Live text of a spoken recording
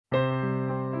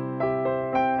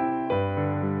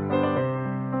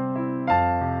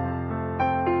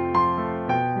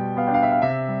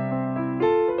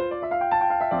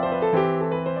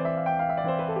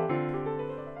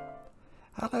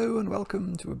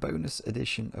Welcome to a bonus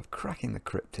edition of Cracking the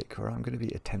Cryptic, where I'm going to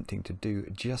be attempting to do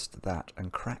just that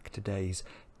and crack today's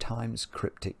Times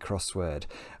Cryptic crossword.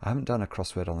 I haven't done a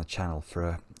crossword on the channel for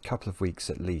a couple of weeks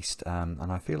at least, and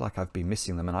I feel like I've been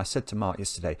missing them. And I said to Mark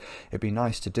yesterday, it'd be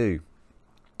nice to do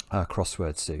a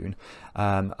crossword soon,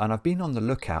 and I've been on the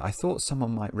lookout. I thought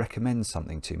someone might recommend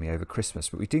something to me over Christmas,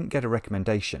 but we didn't get a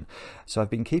recommendation. So I've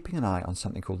been keeping an eye on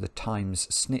something called the Times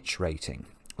Snitch rating,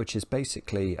 which is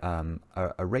basically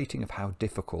a rating of how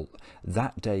difficult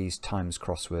that day's Times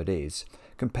crossword is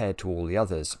compared to all the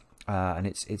others. And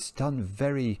it's done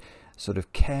very sort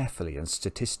of carefully and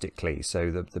statistically. So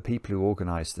the people who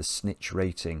organise the Snitch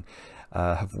rating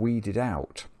have weeded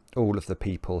out all of the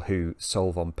people who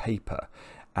solve on paper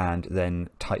and then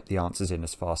type the answers in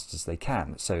as fast as they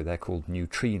can. So they're called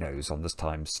neutrinos on the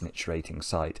Times Snitch rating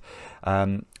site.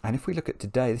 And if we look at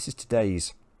today, this is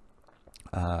today's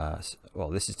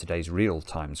this is today's real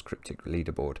Times Cryptic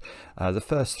leaderboard. The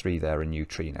first three there are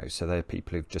neutrinos, so they're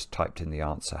people who've just typed in the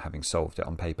answer having solved it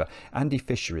on paper. Andy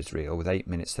Fisher is real with 8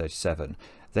 minutes 37.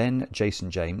 Then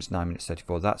Jason James, 9 minutes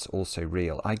 34. That's also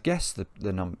real. I guess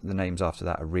the names after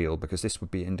that are real because this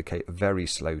would indicate very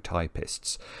slow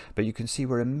typists. But you can see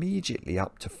we're immediately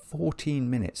up to 14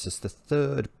 minutes as the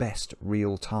third best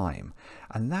real time.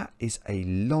 And that is a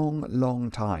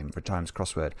long time for a Times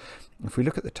crossword. If we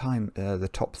look at the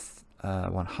top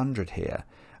 100 here,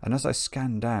 and as I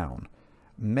scan down,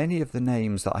 many of the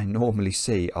names that I normally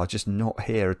see are just not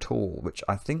here at all, which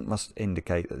I think must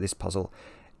indicate that this puzzle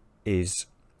is,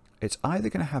 it's either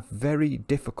going to have very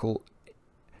difficult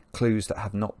clues that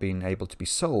have not been able to be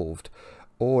solved,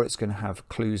 or it's going to have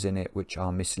clues in it which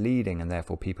are misleading, and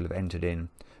therefore people have entered in,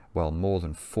 well, more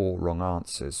than 4 wrong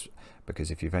answers.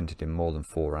 Because if you've entered in more than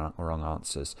 4 wrong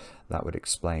answers, that would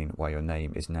explain why your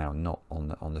name is now not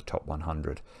on the top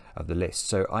 100 of the list.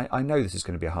 So I know this is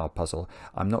going to be a hard puzzle.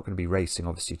 I'm not going to be racing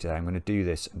obviously today. I'm going to do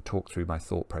this and talk through my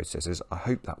thought processes. I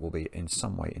hope that will be in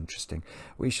some way interesting.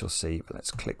 We shall see. But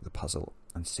let's click the puzzle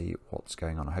and see what's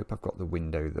going on. I hope I've got the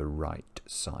window the right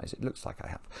size. It looks like I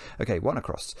have. Okay, one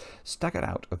across. Staggered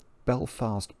out of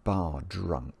Belfast bar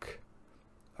drunk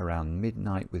around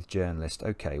midnight with journalist.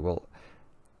 Okay, well,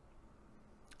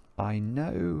 I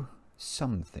know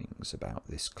some things about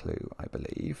this clue, I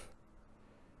believe.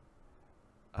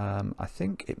 I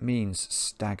think it means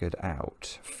staggered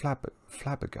out.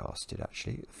 Flabbergasted,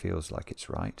 actually. It feels like it's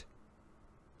right.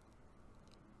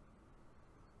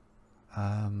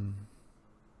 The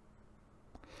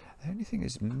only thing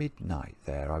is midnight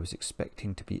there. I was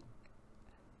expecting to be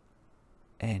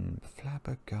N.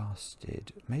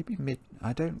 Flabbergasted. Maybe mid...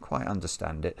 I don't quite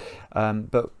understand it.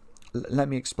 But let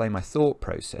me explain my thought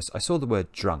process. I saw the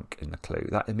word drunk in the clue.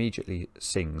 That immediately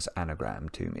sings anagram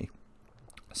to me.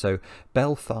 So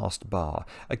Belfast bar.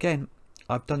 Again,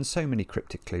 I've done so many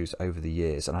cryptic clues over the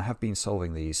years, and I have been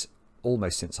solving these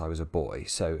almost since I was a boy.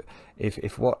 So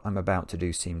if what I'm about to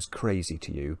do seems crazy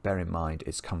to you, bear in mind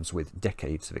it comes with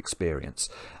decades of experience.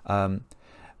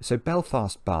 So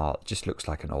Belfast bar just looks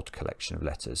like an odd collection of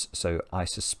letters, so I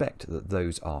suspect that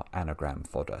those are anagram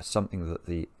fodder, something that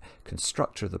the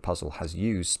constructor of the puzzle has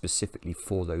used specifically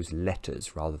for those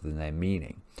letters rather than their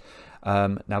meaning.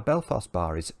 Now Belfast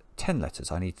bar is 10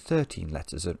 letters. I need 13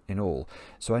 letters in all,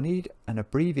 so I need an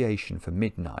abbreviation for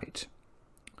midnight.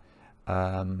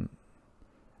 Now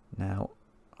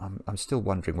I'm still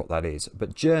wondering what that is,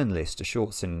 but journalist, a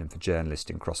short synonym for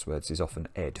journalist in crosswords, is often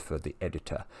ed for the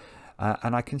editor.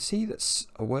 And I can see that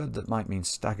a word that might mean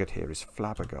staggered here is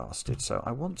flabbergasted, so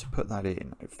I want to put that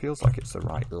in. It feels like it's the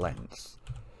right length.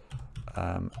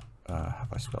 Have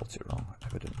I spelt it wrong?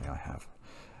 Evidently I have.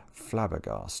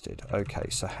 Flabbergasted. Okay,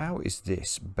 so how is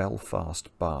this Belfast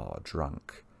bar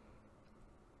drunk?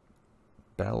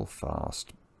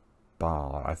 Belfast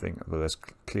bar, I think, well, there's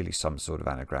clearly some sort of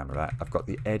anagram of that. I've got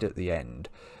the ed at the end,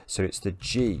 so it's the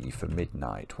G for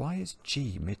midnight. Why is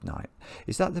G midnight?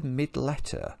 Is that the mid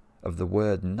letter of the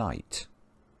word night?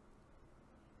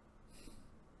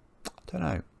 I don't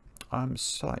know. I'm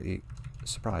slightly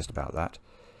surprised about that,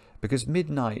 because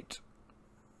midnight,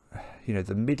 you know,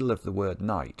 the middle of the word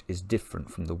night is different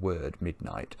from the word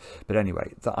midnight. But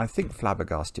anyway, I think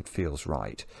flabbergasted feels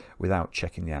right without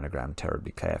checking the anagram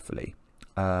terribly carefully.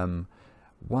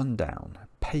 One down.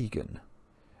 Pagan.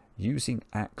 Using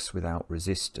axe without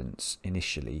resistance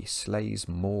initially slays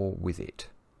more with it.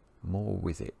 More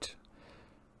with it.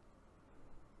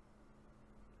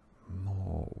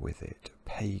 More with it.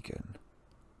 Pagan.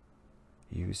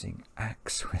 Using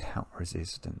axe without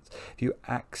resistance. If you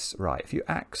axe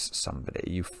somebody,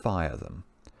 you fire them.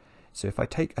 So if I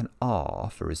take an R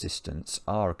for resistance,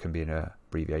 R can be an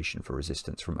abbreviation for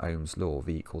resistance from Ohm's law,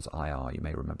 V equals IR. You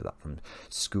may remember that from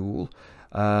school.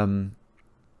 I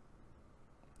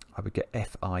would get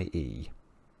FIE.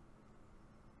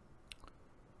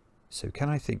 So can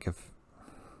I think of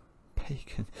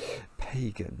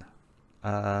pagan?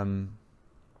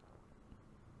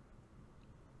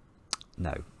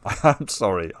 No, I'm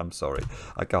sorry.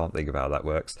 I can't think of how that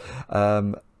works.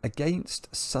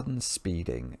 Against sudden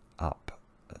speeding up.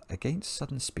 Against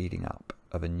sudden speeding up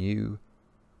of a new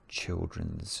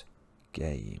children's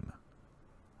game.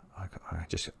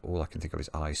 All I can think of is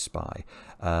I Spy.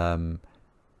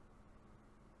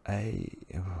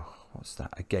 What's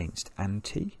that? Against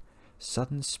anti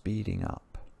sudden speeding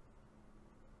up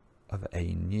of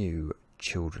a new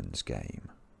children's game.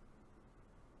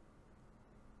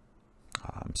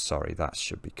 I'm sorry, that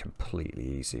should be completely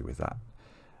easy with that.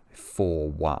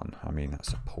 4-1. I mean,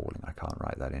 that's appalling. I can't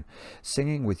write that in.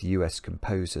 Singing with US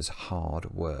composers,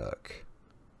 hard work.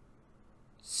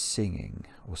 Singing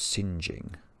or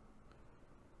singeing.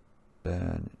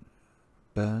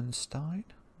 Bernstein?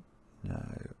 No,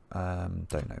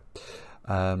 don't know.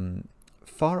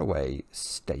 Faraway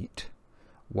State,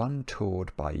 one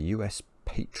toured by US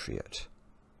Patriot.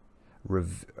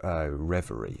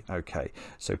 Reverie. Okay,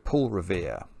 so Paul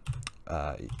Revere.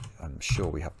 I'm sure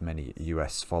we have many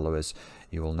US followers.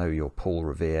 You will know your Paul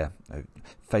Revere, a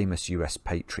famous US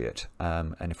patriot.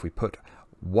 And if we put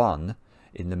one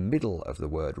in the middle of the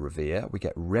word revere, we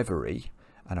get reverie.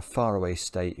 And a faraway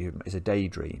state is a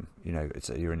daydream. You know,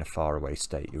 you're in a faraway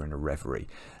state. You're in a reverie.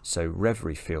 So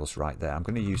reverie feels right there. I'm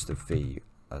going to use the V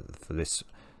for this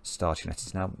starting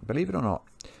letters. Now, believe it or not,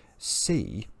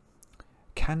 C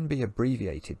can be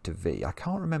abbreviated to V. I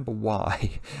can't remember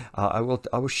why. I will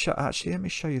actually, let me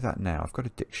show you that now. I've got a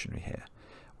dictionary here.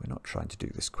 We're not trying to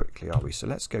do this quickly, are we? So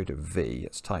let's go to V.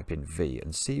 Let's type in V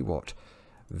and see what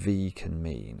V can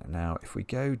mean. Now, if we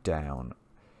go down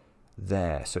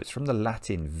there, so it's from the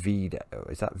Latin vide.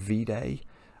 Is that vide?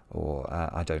 Or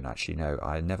I don't actually know.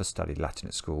 I never studied Latin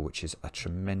at school, which is a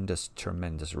tremendous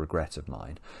regret of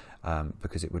mine,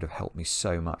 because it would have helped me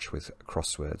so much with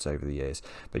crosswords over the years.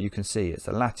 But you can see it's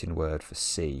the Latin word for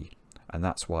C, and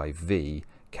that's why V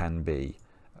can be,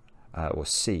 or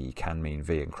C can mean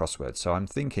V in crosswords. So I'm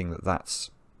thinking that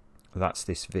that's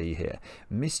this V here.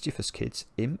 Mischievous kids,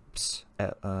 imps,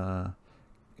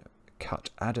 cut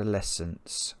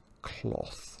adolescents,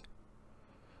 cloth.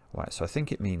 Right, so I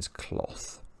think it means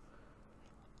cloth.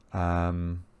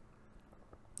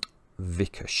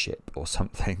 Vicarship or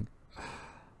something.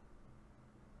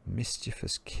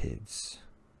 Mischievous kids.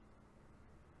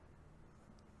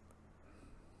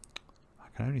 I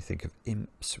can only think of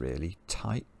imps, really.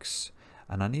 Tykes.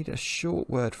 And I need a short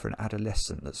word for an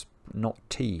adolescent that's not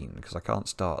teen, because I can't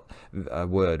start a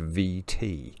word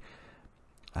VT.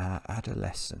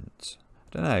 Adolescent.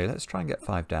 I don't know. Let's try and get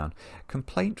 5 down.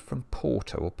 Complaint from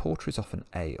porter. Well, porter is often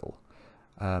ale.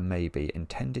 Maybe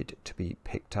intended to be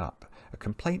picked up. A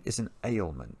complaint is an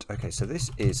ailment. Okay, so this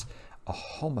is a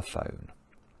homophone.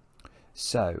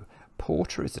 So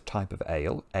porter is a type of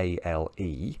ale,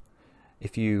 A-L-E.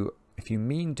 If you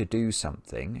mean to do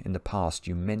something, in the past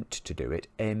you meant to do it,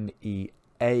 M-E-A-N-T.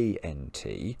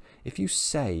 If you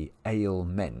say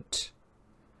ailment,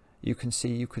 you can see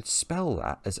you could spell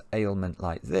that as ailment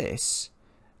like this,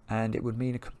 and it would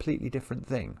mean a completely different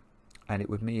thing. And it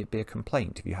would be a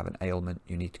complaint. If you have an ailment,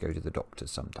 you need to go to the doctor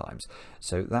sometimes.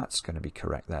 So that's going to be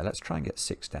correct there. Let's try and get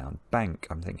 6 down. Bank,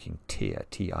 I'm thinking tier,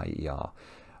 T-I-E-R.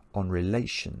 On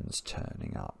relations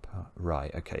turning up.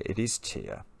 Right, okay, it is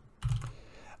tier.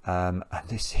 And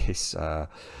this is,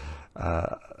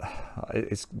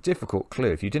 it's a difficult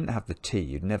clue. If you didn't have the T,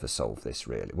 you'd never solve this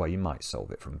really. Well, you might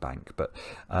solve it from bank, but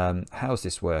how's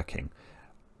this working?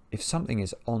 If something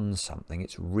is on something,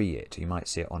 it's re-it. You might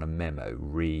see it on a memo,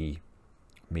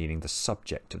 meaning the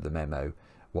subject of the memo.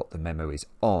 What the memo is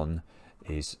on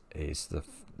is the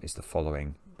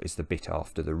following, is the bit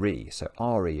after the re. So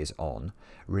re is on.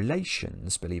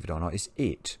 Relations, believe it or not, is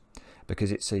it,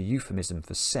 because it's a euphemism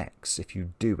for sex. If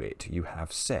you do it, you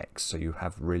have sex, so you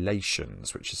have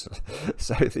relations, which is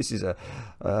so this is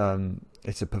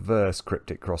it's a perverse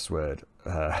cryptic crossword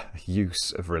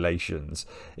use of relations.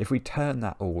 If we turn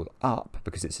that all up,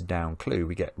 because it's a down clue,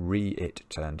 we get re-it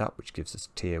turned up, which gives us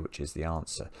tier, which is the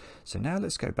answer. So now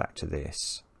let's go back to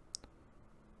this.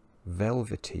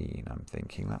 Velveteen, I'm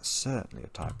thinking that's certainly a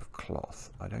type of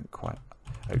cloth. I don't quite...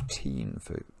 Oh, teen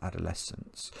for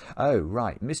adolescents. Oh,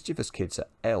 right. Mischievous kids are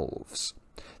elves.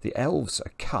 The elves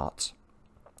are cut,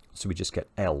 so we just get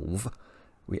elf.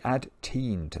 We add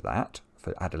teen to that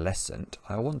for adolescent.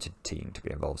 I wanted teen to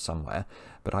be involved somewhere,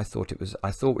 but I thought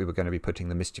we were going to be putting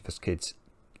the mischievous kids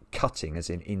cutting as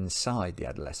in inside the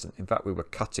adolescent. In fact, we were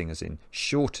cutting as in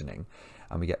shortening,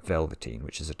 and we get velveteen,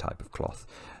 which is a type of cloth.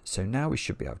 So now we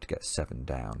should be able to get 7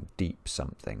 down. Deep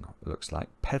something, looks like.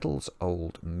 Pedals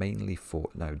old, mainly for...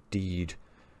 No, deed.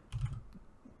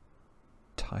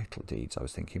 Title deeds, I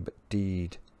was thinking, but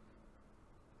deed...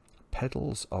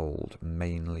 Pedals old,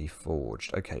 mainly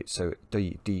forged. Okay, so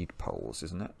deed poles,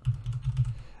 isn't it?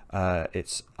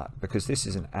 It's because this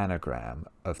is an anagram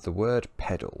of the word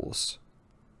pedals,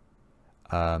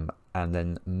 and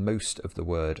then most of the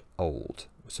word old,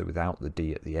 so without the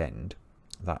D at the end.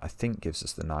 That I think gives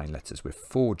us the 9 letters. We're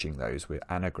forging those, we're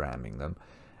anagramming them,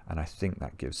 and I think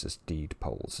that gives us deed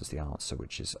poles as the answer,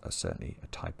 which is certainly a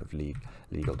type of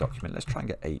legal document. Let's try and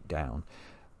get 8 down.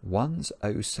 One's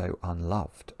oh so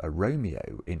unloved, a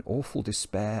Romeo in awful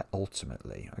despair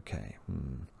ultimately. Okay.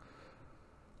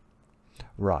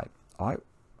 Right.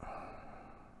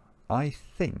 I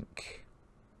think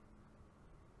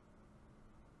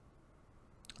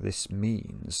this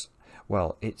means,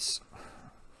 well, it's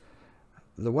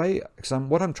the way, because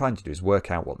what I'm trying to do is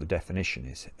work out what the definition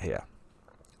is here.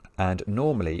 And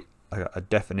normally a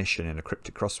definition in a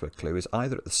cryptic crossword clue is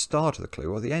either at the start of the clue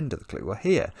or the end of the clue. Well,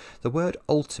 here, the word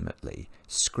ultimately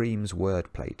screams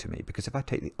wordplay to me, because if I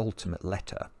take the ultimate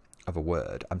letter of a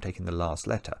word, I'm taking the last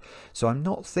letter. So I'm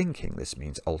not thinking this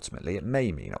means ultimately. It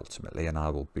may mean ultimately, and I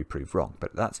will be proved wrong,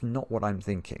 but that's not what I'm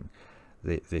thinking.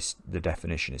 The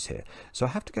definition is here. So I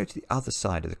have to go to the other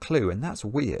side of the clue, and that's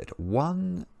weird.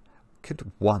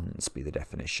 Could ones be the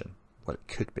definition? Well, it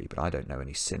could be, but I don't know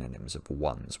any synonyms of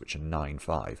ones, which are 9,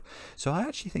 5. So I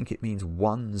actually think it means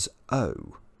one's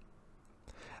O.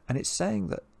 And it's saying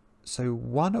that, so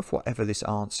one of whatever this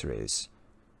answer is,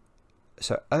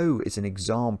 so O is an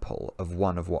example of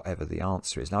one of whatever the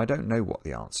answer is. Now, I don't know what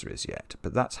the answer is yet,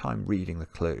 but that's how I'm reading the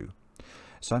clue.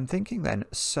 So I'm thinking then,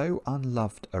 so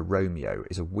unloved a Romeo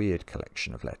is a weird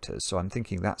collection of letters. So I'm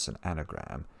thinking that's an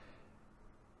anagram.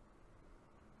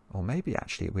 Or maybe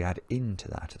actually we add into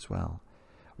that as well.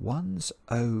 One's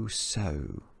oh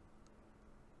so.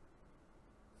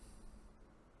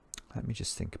 Let me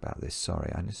just think about this.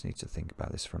 Sorry, I just need to think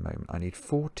about this for a moment. I need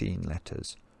 14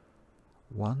 letters.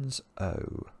 One's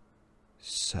oh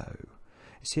so.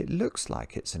 You see, it looks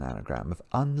like it's an anagram of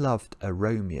unloved a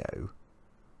Romeo.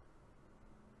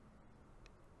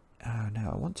 Oh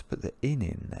no, I want to put the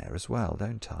in there as well,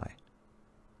 don't I?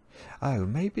 Oh,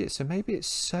 maybe it's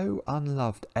so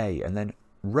unloved A, and then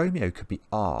Romeo could be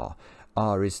R.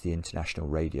 R is the international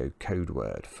radio code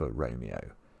word for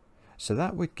Romeo. So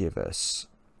that would give us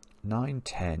 9,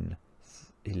 10,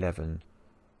 11,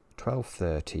 12,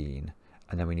 13,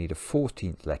 and then we need a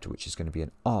 14th letter, which is going to be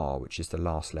an R, which is the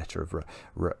last letter of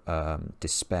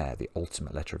despair, the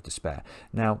ultimate letter of despair.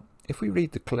 Now, if we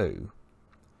read the clue,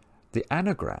 the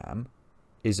anagram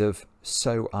is of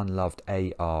so unloved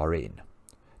A-R in.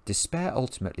 Despair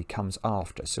ultimately comes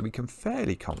after, so we can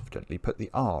fairly confidently put the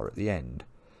R at the end.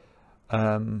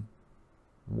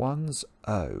 One's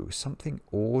O, something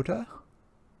order?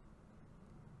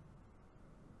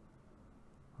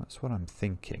 That's what I'm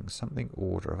thinking, something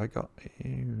order. Have I got...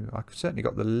 I've certainly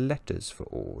got the letters for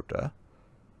order.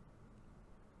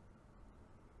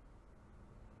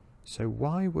 So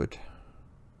why would...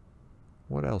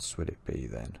 What else would it be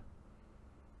then?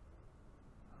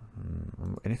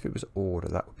 And if it was order,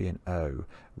 that would be an O.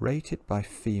 Rated by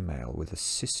female with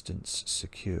assistance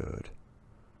secured.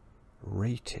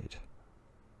 Rated.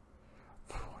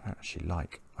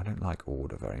 I don't like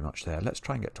order very much there. Let's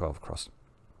try and get 12 across.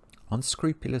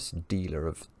 Unscrupulous dealer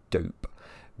of dope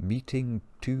meeting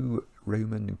 2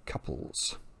 Roman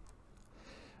couples.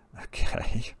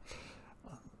 Okay.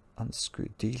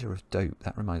 Dealer of dope.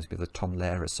 That reminds me of the Tom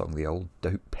Lehrer song, The Old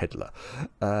Dope Peddler.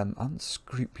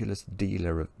 Unscrupulous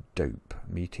dealer of dope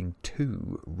meeting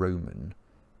 2 Roman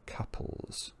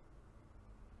couples.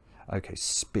 Okay,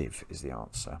 spiv is the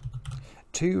answer.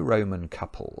 2 Roman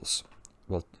couples.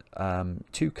 Well,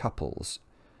 2 couples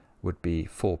would be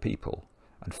 4 people.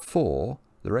 And 4,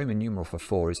 the Roman numeral for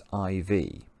 4 is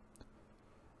IV.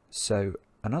 So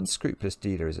an unscrupulous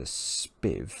dealer is a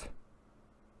spiv.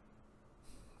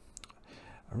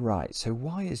 Right, so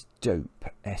why is dope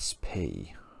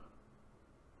SP?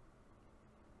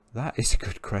 That is a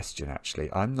good question, actually.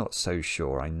 I'm not so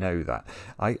sure I know that.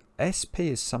 SP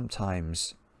is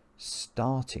sometimes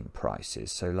starting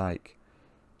prices, so like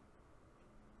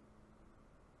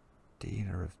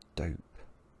dealer of dope.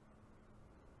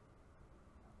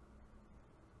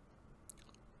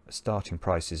 starting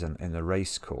prices in the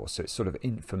race course, so it's sort of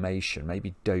information.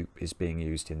 Maybe dope is being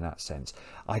used in that sense.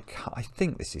 I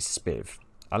think this is spiv.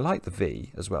 I like the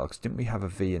V as well, because didn't we have a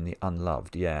V in the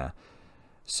unloved? Yeah.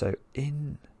 So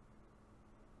in...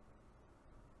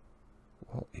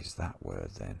 what is that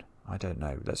word then? I don't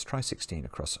know. Let's try 16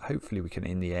 across. Hopefully we can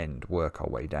in the end work our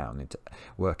way down,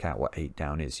 work out what 8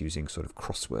 down is using sort of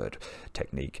crossword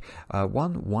technique.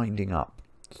 One winding up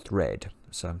thread.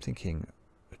 So I'm thinking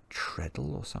a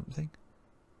treadle or something.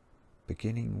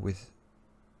 Beginning with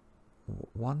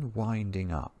one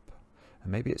winding up.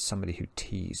 And maybe it's somebody who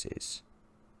teases.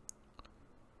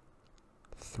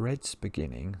 Threads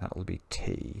beginning, that will be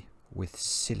T. With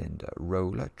cylinder,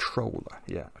 roller, troller.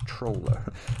 Yeah, a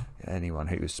troller. Anyone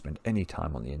who's spent any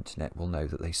time on the internet will know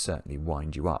that they certainly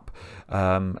wind you up.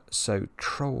 So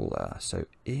troller. So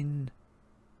in...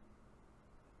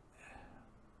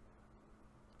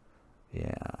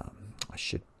 yeah, I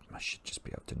should just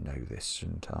be able to know this,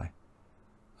 shouldn't I?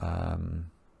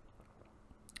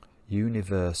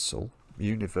 Universal.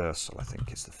 Universal, I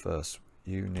think, is the first.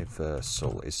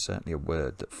 Universal is certainly a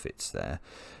word that fits there.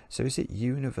 So is it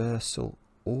universal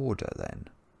order then?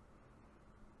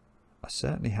 I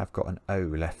certainly have got an O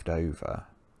left over,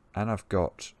 and I've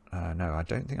got no, I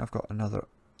don't think I've got another.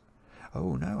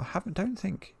 Oh no, I haven't. I don't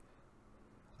think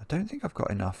I've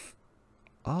got enough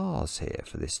R's here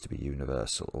for this to be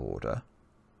universal order.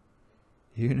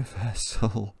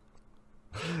 Universal.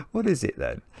 What is it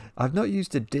then? I've not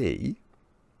used a D.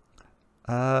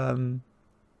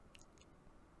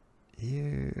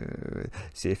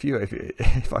 See,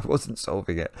 if I wasn't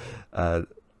solving it on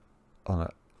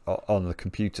the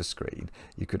computer screen,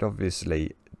 you could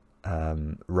obviously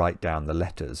write down the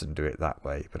letters and do it that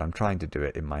way. But I'm trying to do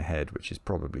it in my head, which is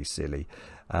probably silly.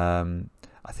 I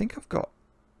think I've got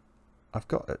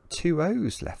 2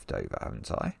 O's left over,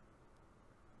 haven't I?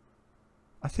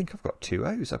 I think I've got 2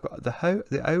 O's. I've got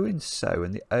the O in so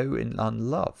and the O in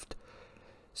unloved.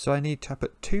 So I need to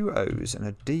put 2 O's and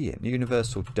a D in.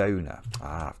 Universal donor.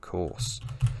 Ah, of course.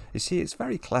 You see, it's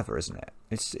very clever, isn't it?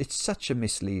 It's such a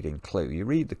misleading clue. You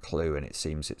read the clue and it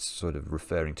seems it's sort of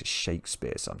referring to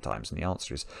Shakespeare sometimes, and the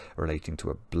answer is relating to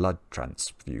a blood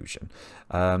transfusion.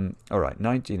 All right,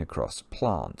 19 across.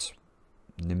 Plant.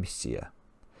 Nemesia.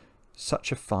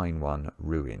 Such a fine one,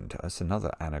 ruined. That's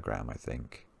another anagram, I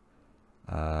think.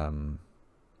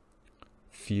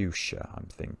 Fuchsia, I'm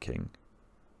thinking.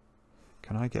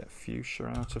 Can I get fuchsia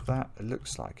out of that? It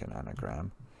looks like an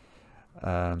anagram.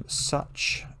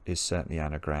 Such is certainly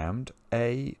anagrammed.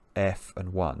 A, F,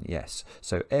 and 1, yes.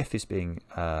 So F is being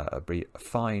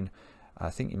fine. I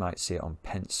think you might see it on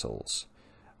pencils.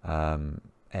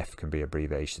 F can be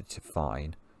abbreviated to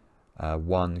fine.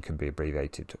 1 can be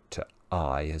abbreviated to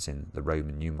I, as in the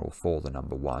Roman numeral for the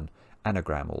number 1.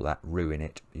 Anagram all that, ruin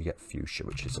it, you get fuchsia,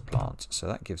 which is a plant. So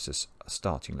that gives us a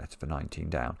starting letter for 19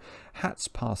 down. Hats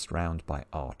passed round by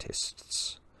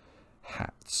artists.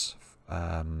 Hats.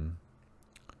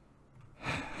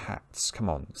 Hats, come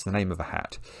on, it's the name of a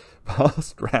hat.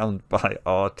 Passed round by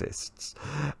artists.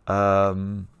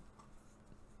 Hats.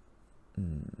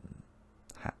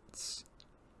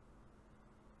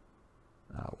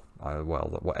 Oh,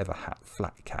 well, whatever hat,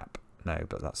 flat cap. No,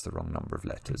 but that's the wrong number of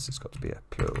letters. It's got to be a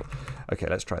plural. Okay,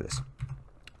 let's try this.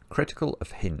 Critical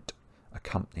of hint,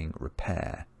 accompanying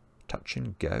repair. Touch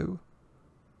and go.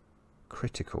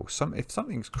 Critical. If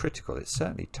something's critical, it's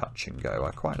certainly touch and go.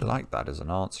 I quite like that as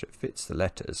an answer. It fits the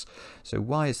letters. So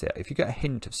why is that? If you get a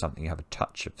hint of something, you have a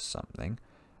touch of something.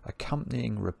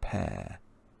 Accompanying repair.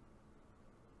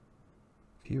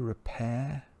 If you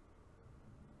repair,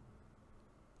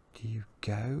 do you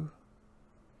go?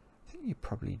 I think you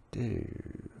probably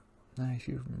do. No, if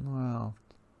you, well,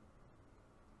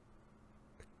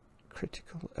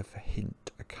 critical of a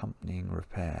hint accompanying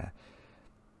repair.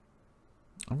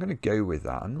 I'm going to go with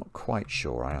that. I'm not quite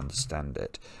sure I understand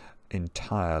it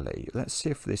entirely. Let's see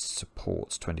if this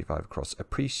supports 25 across.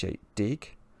 Appreciate,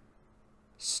 dig,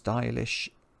 stylish,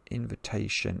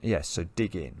 invitation. Yes, so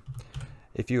dig in.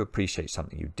 If you appreciate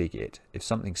something, you dig it. If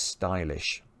something's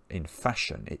stylish in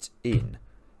fashion, it's in.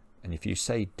 And if you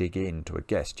say dig in to a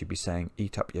guest, you'd be saying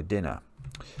eat up your dinner.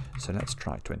 So let's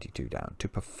try 22 down. To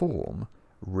perform,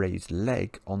 raise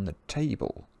leg on the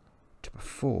table. To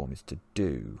perform is to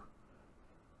do.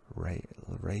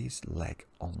 Raise leg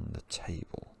on the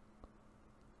table.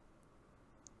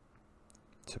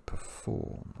 To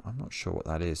perform. I'm not sure what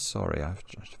that is. Sorry, I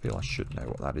feel I should know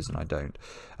what that is and I don't.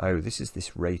 Oh, this is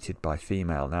this rated by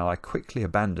female. Now, I quickly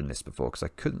abandoned this before because I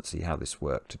couldn't see how this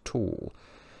worked at all.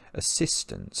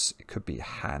 Assistance, it could be a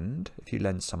hand. If you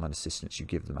lend someone assistance, you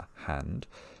give them a hand.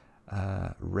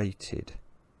 Rated.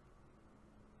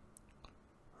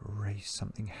 Raise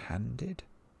something handed.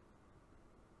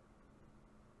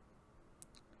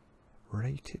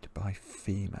 Rated by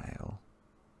female.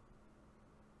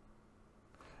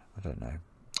 I don't know.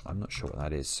 I'm not sure what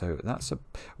that is. So that's a...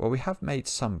 Well, we have made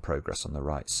some progress on the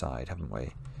right side, haven't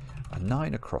we? A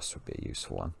 9 across would be a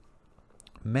useful one.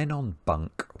 Men on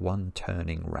bunk, one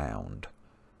turning round.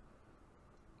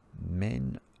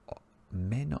 Men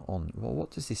on... Well,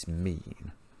 what does this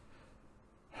mean?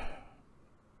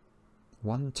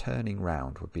 One turning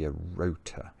round would be a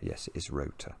rotor. Yes, it is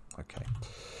rotor. Okay.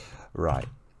 Right.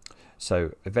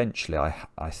 So eventually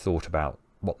I thought about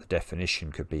what the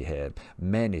definition could be here.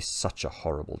 Men is such a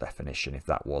horrible definition if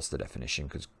that was the definition,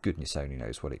 because goodness only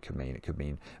knows what it could mean. It could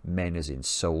mean men as in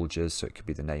soldiers, so it could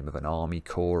be the name of an army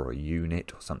corps or a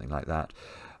unit or something like that.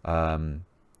 And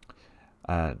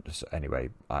so anyway,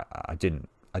 I didn't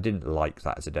like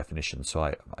that as a definition, so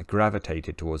I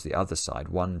gravitated towards the other side,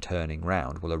 one turning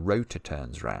round. Well, a rotor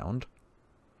turns round,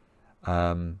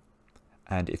 and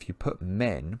if you put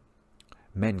men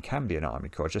can be an army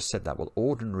corps. I just said that. Well,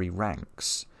 ordinary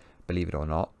ranks, believe it or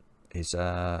not, is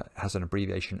has an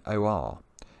abbreviation OR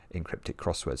in cryptic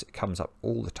crosswords. It comes up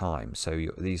all the time. So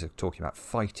these are talking about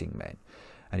fighting men.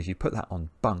 And if you put that on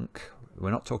bunk,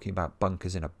 we're not talking about bunk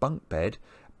as in a bunk bed.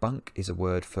 Bunk is a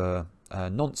word for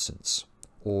nonsense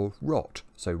or rot.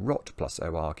 So rot plus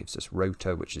OR gives us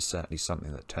rotor, which is certainly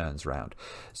something that turns round.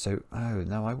 So, oh,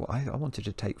 no, I wanted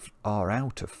to take R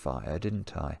out of fire,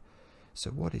 didn't I? So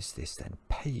what is this then?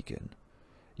 Pagan.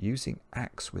 Using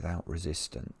axe without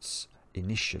resistance.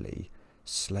 Initially,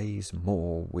 slays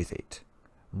more with it.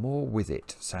 More with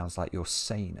it sounds like you're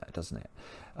saner, doesn't it?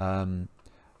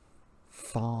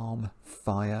 Farm,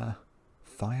 fire.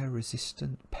 Fire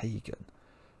resistant, pagan.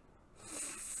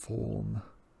 Form.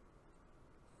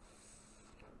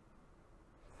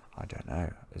 I don't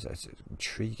know. It's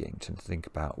intriguing to think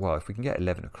about. Well, if we can get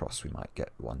 11 across, we might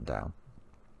get one down.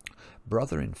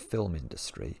 Brother in film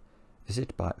industry,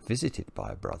 visited by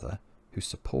a brother who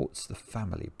supports the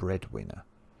family breadwinner.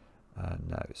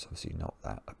 No, it's obviously not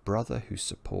that. A brother who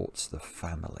supports the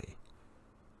family.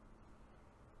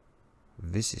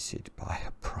 Visited by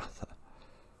a brother.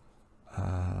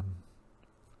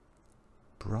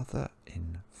 Brother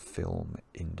in film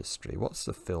industry. What's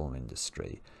the film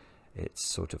industry? It's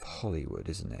sort of Hollywood,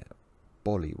 isn't it?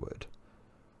 Bollywood.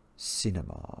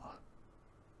 Cinema.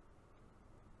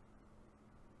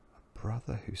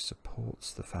 Brother who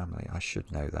supports the family. I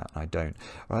should know that. I don't.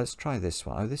 Well, let's try this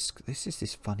one. Oh, this is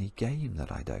this funny game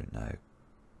that I don't know.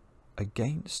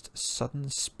 Against sudden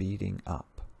speeding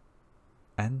up.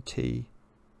 Anti.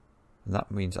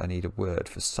 That means I need a word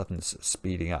for sudden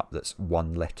speeding up that's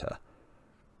one letter.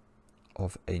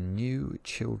 Of a new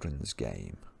children's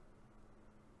game.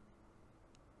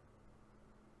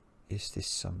 Is this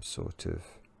some sort of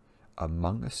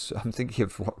Among Us? I'm thinking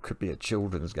of what could be a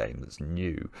children's game that's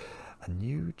new. A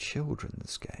new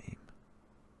children's game.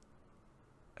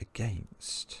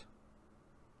 Against.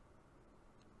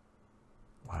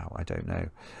 Wow, I don't know.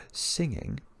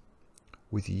 Singing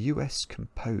with US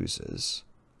composers.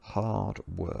 Hard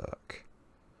work.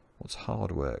 What's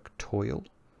hard work? Toil?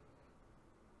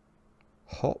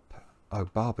 Hop? Oh,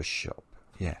 barbershop.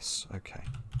 Yes, okay.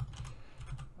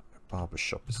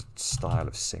 Barbershop is a style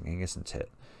of singing, isn't it?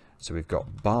 So we've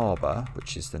got Barber,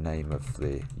 which is the name of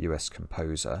the US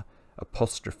composer,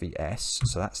 apostrophe S,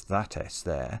 so that's that S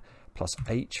there, plus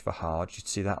H for hard, you'd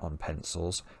see that on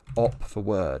pencils, op for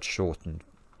word, short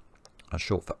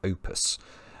for opus.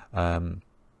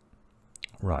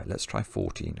 Right, let's try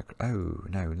 14. Oh,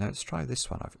 no, let's try this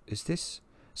one. Is this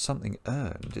something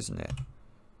earned, isn't it?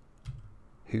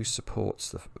 Who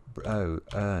supports the... Oh,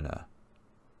 earner.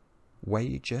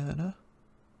 Wage earner?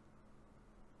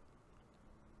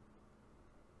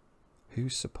 Who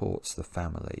supports the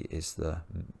family is the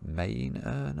main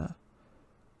earner?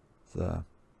 The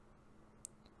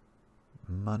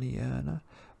money earner?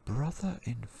 Brother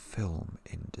in film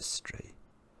industry.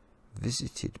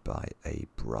 Visited by a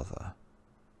brother.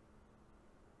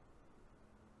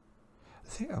 I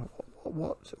think,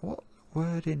 what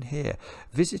word in here?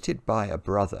 Visited by a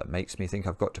brother makes me think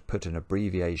I've got to put an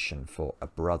abbreviation for a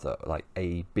brother, like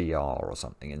ABR or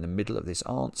something, in the middle of this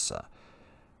answer.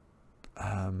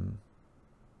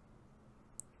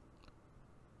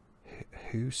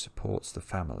 Who supports the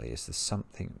family? Is there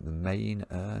something, the main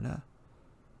earner?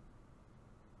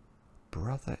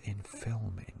 Brother in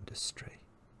film industry.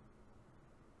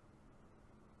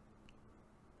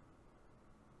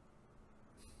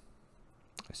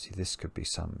 See, this could be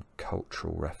some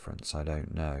cultural reference, I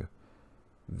don't know.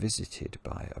 Visited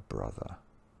by a brother.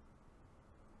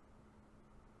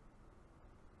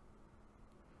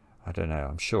 I don't know,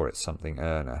 I'm sure it's something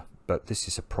earner, but this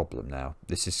is a problem now.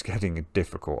 This is getting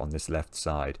difficult on this left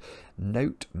side.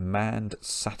 Note manned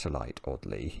satellite,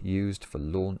 oddly, used for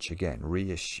launch again.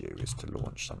 Reissue is to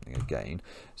launch something again.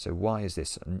 So why is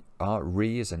this?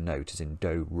 Re is a note, as in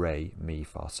do, re, mi,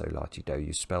 fa, sol, la, ti, do.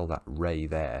 You spell that re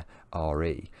there,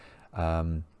 re.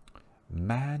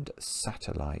 Manned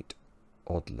satellite,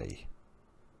 oddly.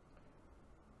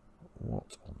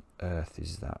 What on earth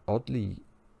is that? Oddly...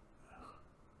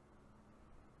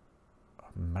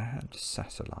 Manned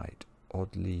satellite,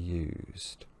 oddly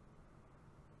used.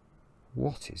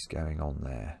 What is going on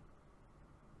there?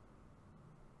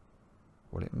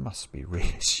 Well, it must be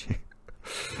reissue.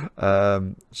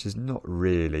 Which is not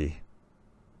really.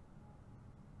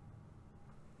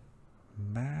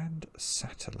 Manned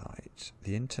satellite.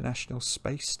 The International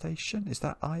Space Station? Is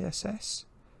that ISS?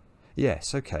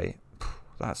 Yes, okay.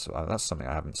 That's something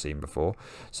I haven't seen before.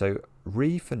 So,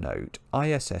 re for note,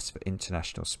 ISS for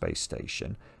International Space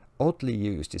Station. Oddly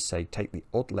used is, say, take the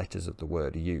odd letters of the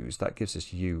word use. That gives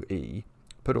us UE.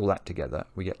 Put all that together,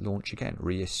 we get launch again,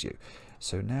 reissue.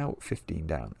 So now 15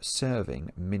 down.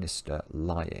 Serving, minister,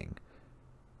 lying.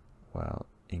 Well,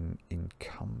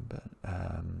 incumbent...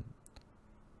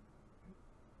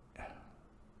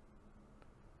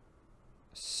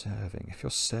 serving. If you're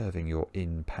serving, you're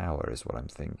in power, is what I'm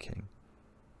thinking.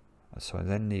 So I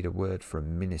then need a word for a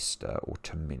minister or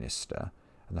to minister,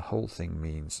 and the whole thing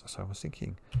means, so I was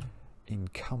thinking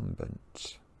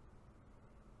incumbent,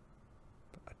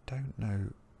 but I don't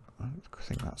know, I don't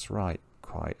think that's right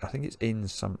quite. I think it's in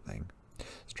something.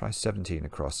 Let's try 17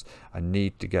 across. I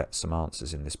need to get some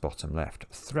answers in this bottom left.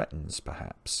 Threatens,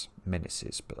 perhaps,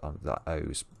 menaces, but that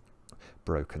O's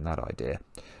broken that idea.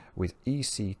 With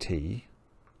ECT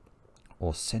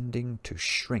or sending to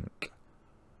shrink.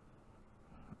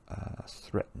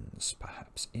 Threatens,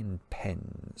 perhaps,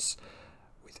 impends,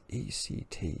 with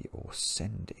ECT or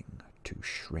sending to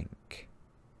shrink.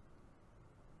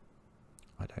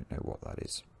 I don't know what that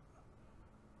is.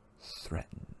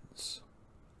 Threatens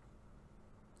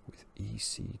with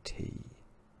ECT.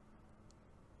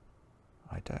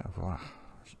 I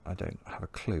don't have a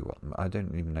clue. I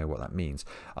don't even know what that means.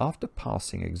 After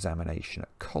passing examination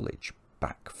at college,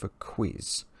 back for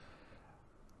quiz.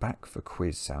 Back for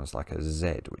quiz sounds like a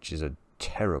Z, which is a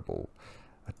terrible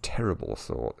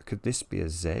thought. Could this be a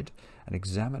Z? An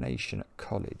examination at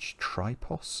college,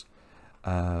 tripos.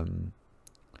 After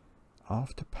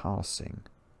passing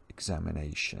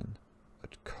examination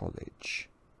at college.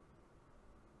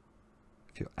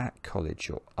 If you're at college,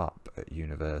 you're up at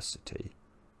university.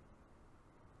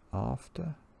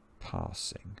 After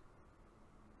passing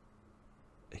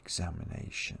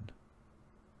examination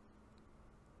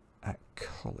at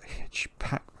college,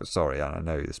 sorry, I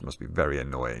know this must be very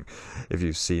annoying if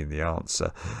you've seen the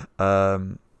answer,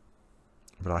 but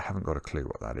I haven't got a clue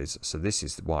what that is. So this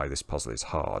is why this puzzle is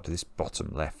hard. This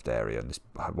bottom left area and this,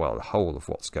 well, the whole of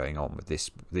what's going on with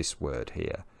this word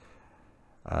here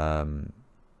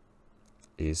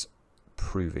is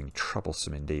proving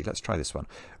troublesome indeed. Let's try this one.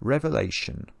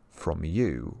 Revelation from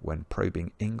you when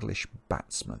probing English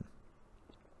batsman.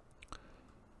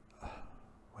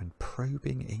 When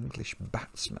probing English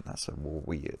batsman, that's a more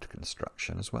weird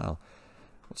construction as well.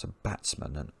 What's a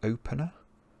batsman? An opener?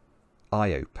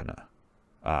 Eye opener.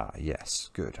 Ah, yes,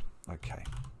 good. Okay,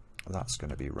 that's going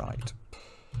to be right.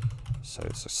 So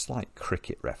it's a slight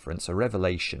cricket reference. A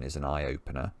revelation is an eye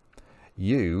opener.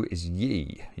 You is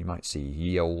ye. You might see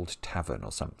ye old tavern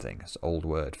or something. It's an old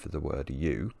word for the word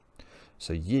you.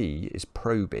 So ye is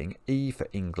probing. E for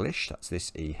English, that's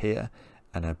this E here.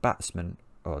 And a batsman,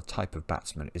 or a type of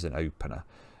batsman, is an opener.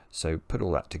 So put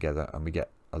all that together and we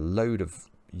get a load of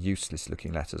useless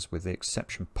looking letters, with the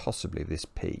exception possibly of this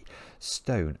P.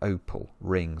 Stone, opal,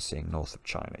 ring, seeing north of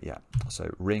China. Yeah,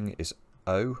 so ring is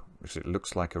O, because it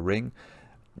looks like a ring.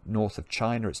 North of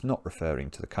China, it's not referring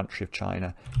to the country of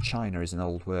China. China is an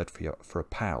old word for a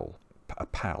pal,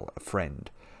 a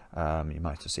friend. You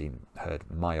might have heard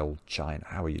my old China.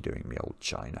 How are you doing, me old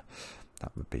China?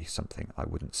 That would be something I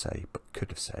wouldn't say, but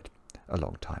could have said a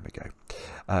long time ago.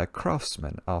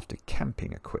 Craftsman after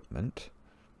camping equipment.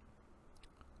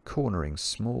 Cornering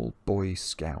small boy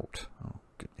scout. Oh,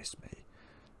 goodness me.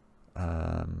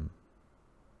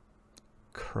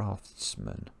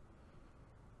 Craftsman.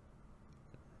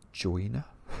 Joiner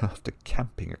after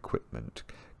camping equipment.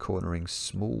 Cornering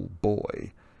small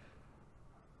boy.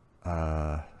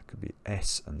 Could be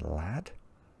S and lad.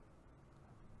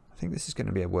 I think this is going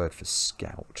to be a word for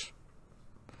scout,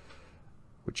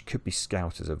 which could be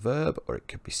scout as a verb or it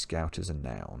could be scout as a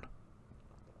noun.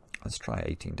 Let's try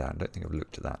 18 down. I don't think I've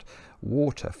looked at that.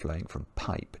 Water flowing from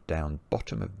pipe down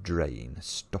bottom of drain,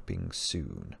 stopping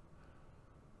soon.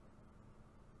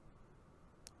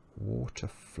 Water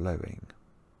flowing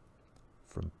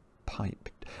from pipe.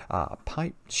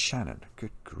 Pipe Shannon.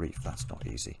 Good grief, that's not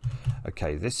easy.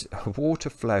 Okay, this water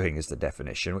flowing is the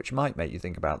definition, which might make you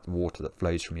think about the water that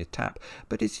flows from your tap,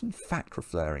 but it's in fact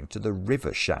referring to the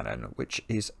River Shannon, which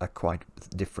is a quite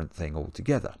different thing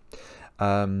altogether.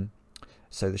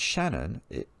 So the Shannon,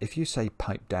 if you say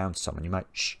pipe down someone, you might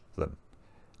sh them.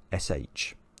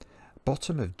 SH.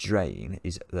 Bottom of drain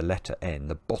is the letter N,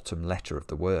 the bottom letter of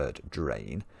the word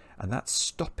drain, and that's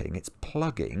stopping, it's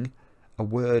plugging a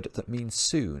word that means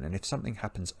soon, and if something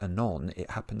happens anon,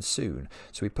 it happens soon.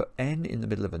 So we put N in the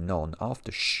middle of anon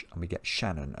after sh, and we get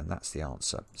Shannon, and that's the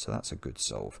answer. So that's a good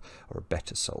solve, or a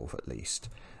better solve at least.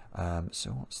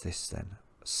 So what's this then?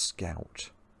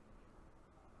 Scout.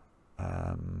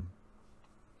 I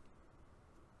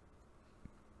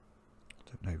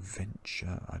don't know,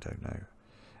 venture, I don't know.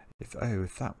 A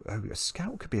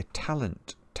scout could be a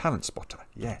talent spotter.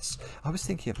 Yes, I was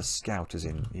thinking of a scout as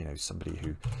in, you know, somebody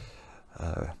who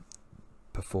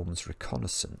performs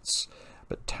reconnaissance,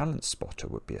 but talent spotter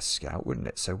would be a scout, wouldn't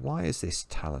it? So why is this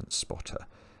talent spotter?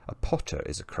 A potter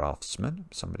is a craftsman,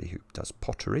 somebody who does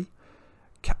pottery.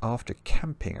 After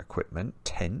camping equipment,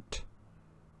 tent.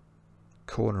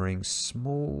 Cornering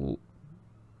small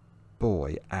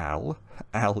boy, Al.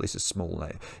 Al is a small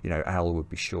name. You know, Al would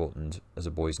be shortened as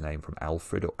a boy's name from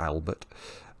Alfred or Albert.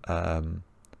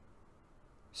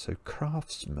 So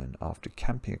craftsman after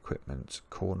camping equipment,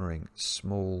 cornering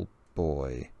small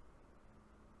boy.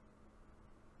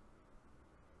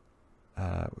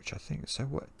 Which I think, so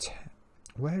what,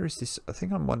 where is this? I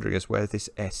think I'm wondering as where this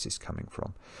S is coming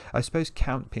from. I suppose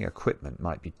camping equipment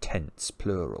might be tents,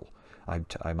 plural.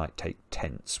 I might take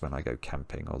tents when I go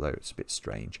camping, although it's a bit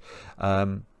strange.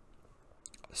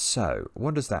 So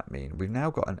what does that mean? We've now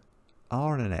got an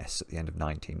R and an S at the end of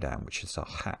 19 down, which is our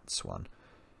hats one.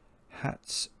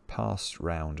 Hats passed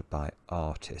round by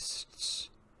artists.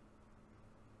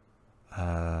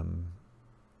 Hats.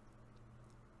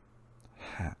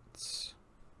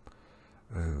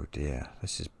 Oh dear,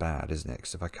 this is bad, isn't it?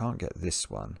 Because if I can't get this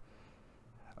one...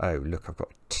 Oh, look, I've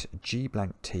got G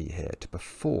blank T here. To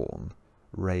perform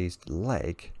raised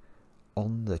leg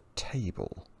on the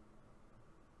table.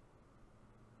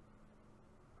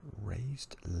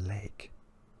 Raised leg.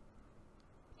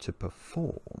 To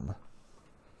perform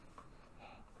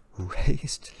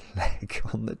raised leg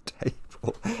on the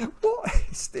table. What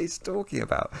is this talking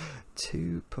about?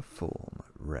 To perform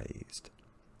raised.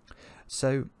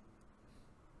 So,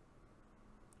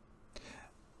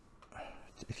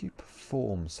 if you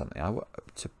perform something,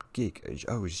 to gig.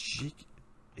 Oh, is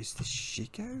this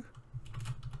gigo?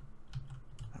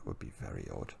 That would be very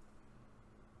odd.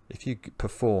 If you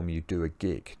perform, you do a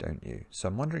gig, don't you? So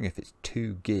I'm wondering if it's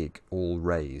to gig, all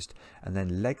raised, and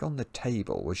then leg on the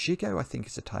table. Well, gigo, I think,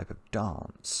 is a type of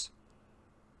dance.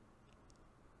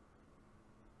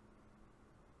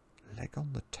 Leg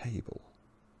on the table.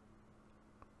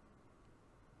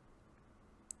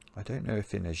 I don't know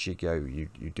if in a gigot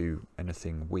you do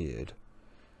anything weird.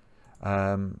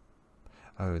 Oh,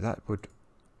 that would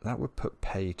put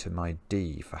pay to my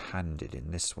D for handed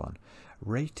in this one.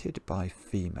 Rated by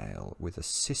female with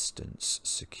assistance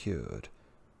secured.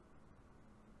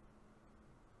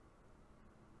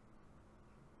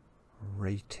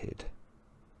 Rated.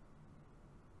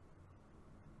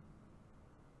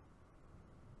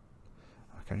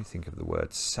 I can only think of the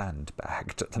word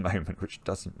sandbagged at the moment, which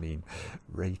doesn't mean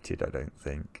rated, I don't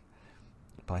think.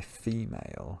 By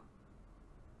female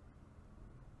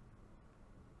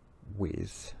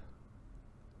with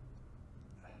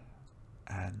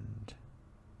and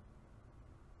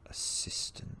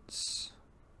assistance.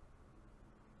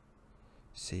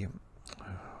 See,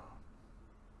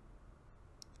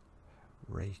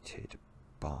 rated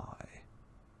by.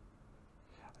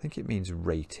 I think it means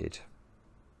rated.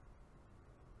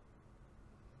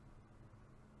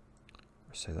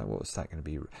 So that, what was that going to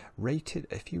be? Rated,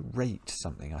 if you rate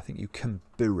something, I think you can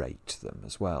berate them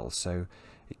as well. So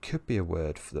it could be a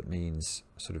word that means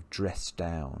sort of dressed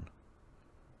down.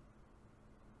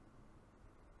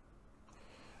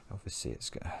 Obviously, it's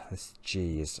this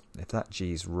G is, if that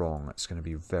G is wrong, it's going to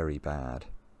be very bad.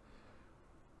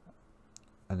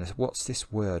 And what's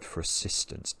this word for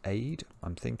assistance? Aid,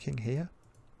 I'm thinking here.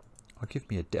 Oh, give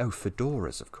me a... Oh,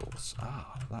 fedoras, of course.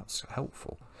 Ah, that's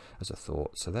helpful as a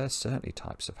thought. So there's certainly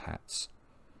types of hats.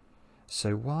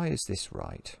 So why is this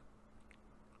right?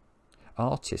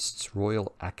 Artists,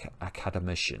 Royal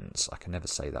Academicians, I can never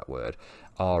say that word.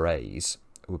 RAs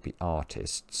would be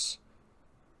artists.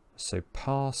 So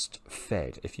past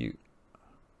fed, if you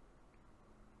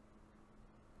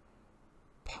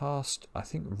past, I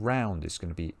think round is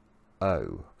going to be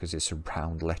O because it's a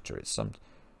round letter. It's some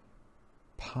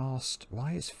past.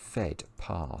 Why is fed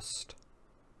past?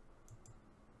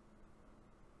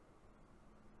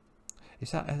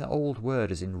 Is that an old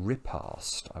word as in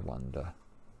repast, I wonder?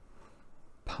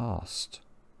 Past.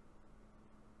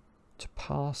 To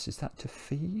pass, is that to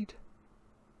feed?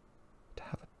 To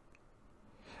have a...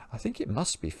 I think it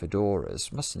must be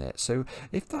fedoras, mustn't it? So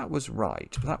if that was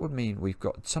right, that would mean we've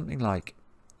got something like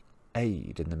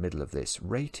aid in the middle of this.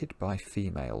 Rated by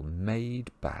female,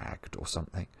 made, bagged or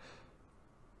something.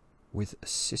 With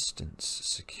assistance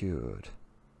secured.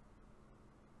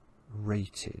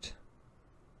 Rated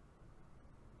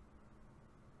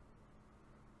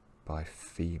by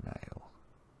female.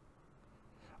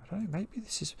 I don't know,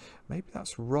 maybe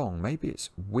that's wrong. Maybe it's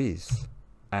with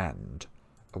and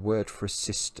a word for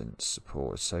assistance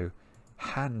support. So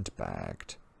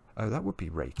handbagged. Oh, that would be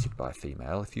rated by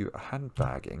female. If you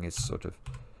handbagging is sort of...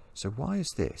 So why is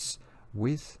this?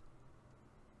 With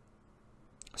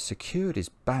secured is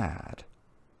bad.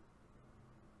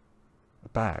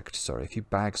 Bagged, sorry. If you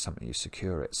bag something, you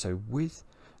secure it. So with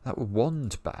that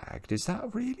wand bagged, is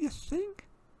that really a thing?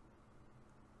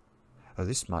 Oh,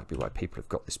 this might be why people have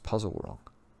got this puzzle wrong.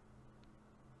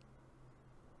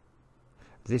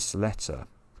 This letter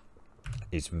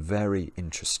is very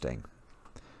interesting.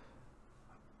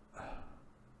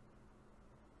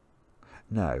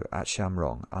 No, actually I'm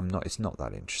wrong. I'm not. It's not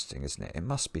that interesting, isn't it? It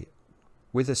must be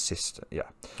with assistance. Yeah.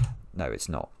 No, it's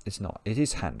not. It's not. It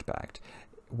is handbagged.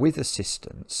 With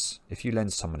assistance, if you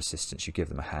lend someone assistance, you give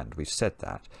them a hand. We've said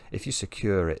that. If you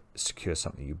secure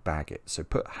something, you bag it. So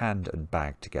put hand and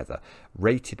bag together.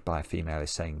 Rated by a female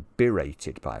is saying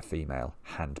berated by a female,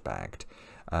 handbagged.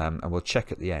 And we'll check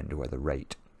at the end whether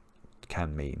rate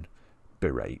can mean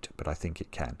berate, but I think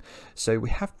it can. So we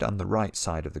have done the right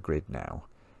side of the grid now,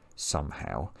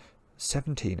 somehow.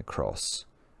 17 across.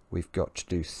 We've got to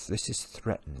do, this is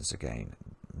threatens again.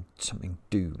 Something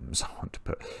dooms I want to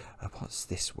put. What's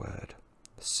this word?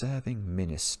 Serving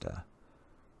minister.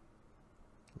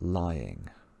 Lying.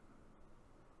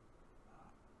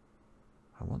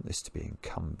 I want this to be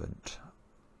incumbent.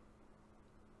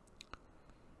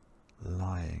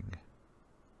 Lying.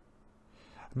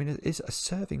 I mean, is a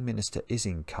serving minister is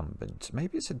incumbent.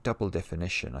 Maybe it's a double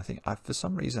definition. I think for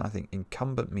some reason I think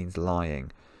incumbent means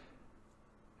lying.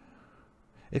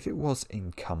 If it was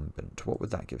incumbent, what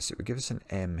would that give us? It would give us an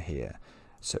M here.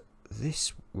 So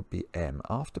this would be M.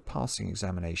 After passing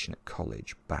examination at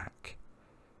college, back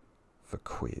for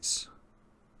quiz.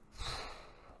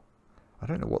 I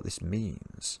don't know what this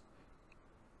means.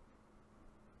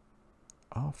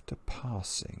 After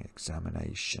passing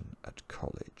examination at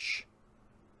college.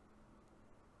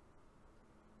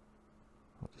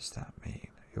 What does that mean?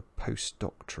 Your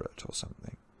postdoctorate or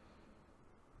something.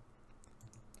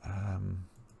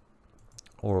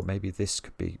 Or maybe this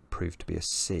could be proved to be a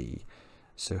C.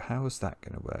 So how is that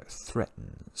going to work?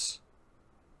 Threatens.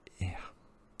 Yeah.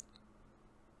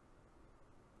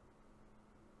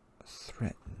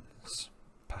 Threatens,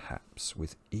 perhaps,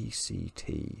 with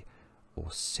ECT or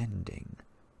sending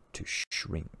to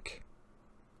shrink.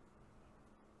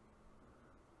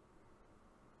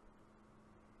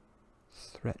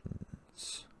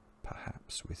 Threatens,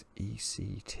 perhaps, with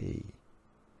ECT.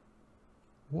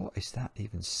 What is that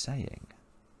even saying?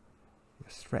 You're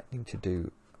threatening to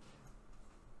do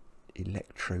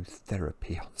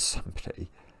electrotherapy on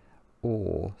somebody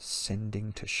or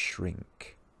sending to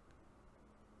shrink.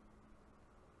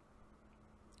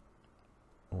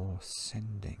 Or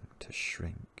sending to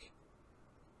shrink.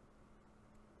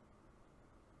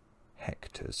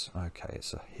 Hectares. Okay,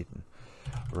 it's a hidden.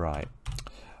 Right.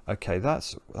 Okay,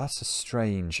 that's a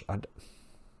strange... I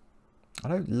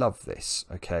don't love this,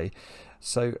 okay?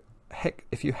 So,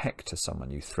 if you hector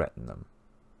someone, you threaten them.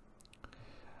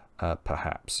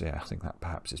 Perhaps, yeah, I think that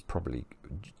perhaps is probably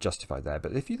justified there.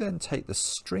 But if you then take the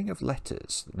string of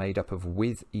letters made up of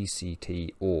with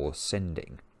ECT or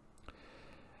sending,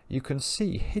 you can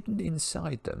see hidden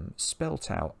inside them, spelt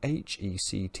out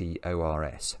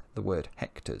HECTORS, the word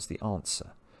hectors, the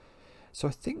answer. So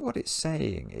I think what it's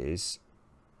saying is,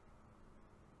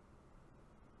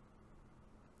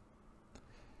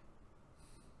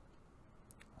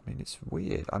 I mean, it's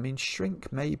weird. I mean,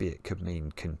 shrink, maybe it could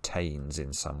mean contains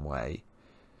in some way.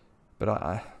 But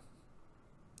I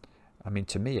mean,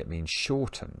 to me, it means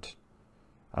shortened.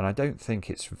 And I don't think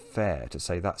it's fair to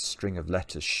say that string of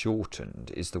letters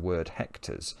shortened is the word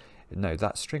hectares. No,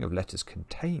 that string of letters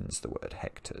contains the word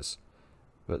hectares.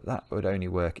 but that would only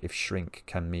work if shrink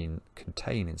can mean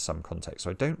contain in some context.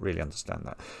 So I don't really understand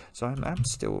that. So I'm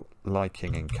still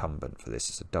liking incumbent for this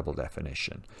as a double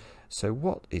definition. So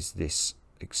what is this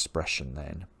expression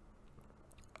then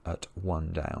at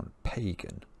 1 down?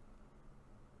 Pagan.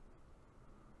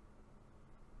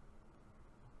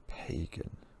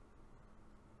 Pagan.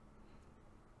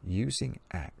 Using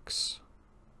axe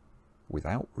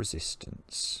without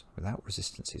resistance. Without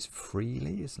resistance is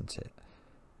freely, isn't it?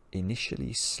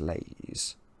 Initially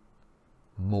slays.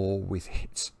 More with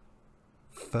it.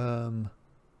 Firm.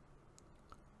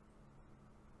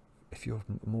 If you're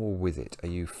more with it, are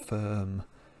you firm?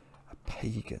 A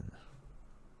pagan.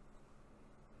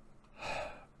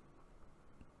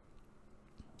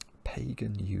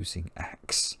 Pagan using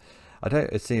axe. I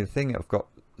don't see the thing I've got.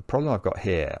 The problem I've got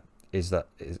here is that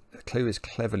the clue is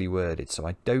cleverly worded, so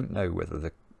I don't know whether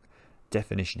the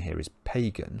definition here is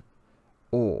pagan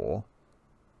or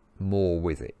more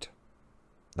with it.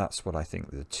 That's what I think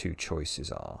the two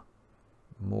choices are.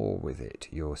 More with it,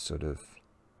 you're sort of...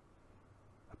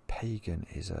 A pagan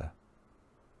is a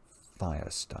fire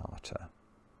starter.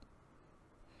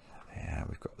 Yeah,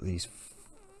 we've got these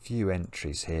few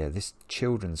entries here. This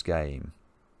children's game.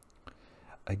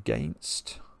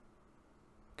 Against...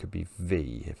 could be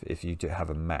V. If you do have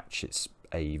a match, it's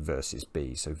A versus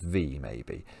B, so V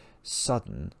maybe.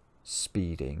 Sudden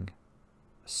speeding.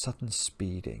 Sudden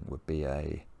speeding would be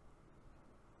a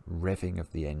revving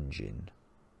of the engine.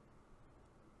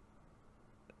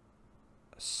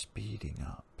 Speeding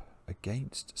up.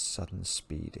 Against sudden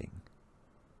speeding.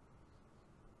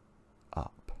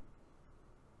 Up.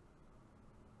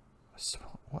 So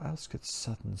what else could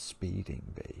sudden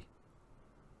speeding be?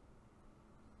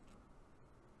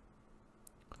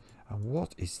 And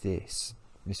what is this?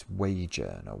 This wage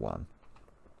earner one.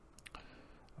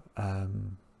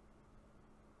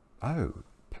 Oh,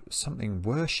 something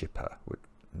worshipper would...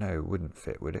 No, wouldn't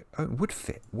fit, would it? Oh, it would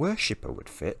fit. Worshipper would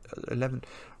fit. 11.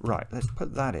 Right, let's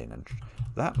put that in, and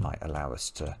that might allow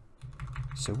us to...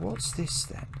 So what's this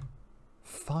then?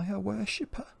 Fire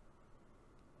worshipper?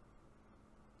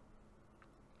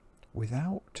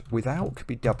 Without could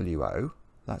be WO.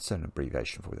 That's an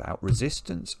abbreviation for without.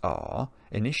 Resistance R.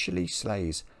 Initially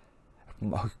slays...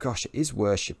 Oh gosh, it is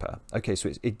worshipper. Okay, so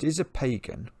it is a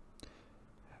pagan.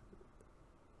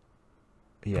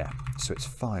 Yeah, so it's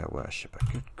fire worshipper.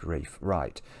 Good grief.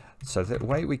 Right. So the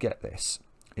way we get this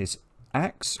is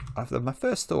axe. My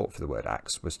first thought for the word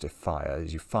axe was to fire.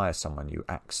 As you fire someone, you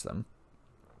axe them.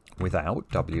 Without,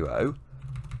 WO.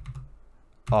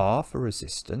 R for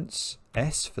resistance.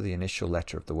 S for the initial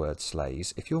letter of the word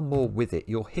slays. If you're more with it,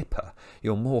 you're hipper.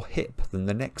 You're more hip than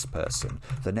the next person,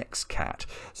 the next cat.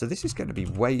 So this is going to be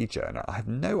wage earner. I have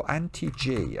no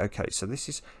anti-G. Okay, so this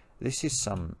is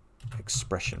some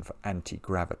expression for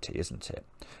anti-gravity, isn't it?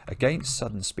 Against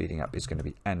sudden speeding up is going to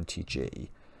be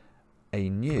anti-G. A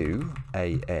new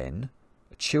AN.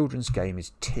 A children's game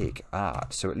is TIG. Ah,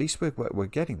 so at least we're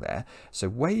getting there. So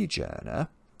wage earner.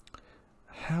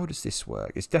 How does this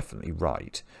work? It's definitely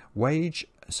right.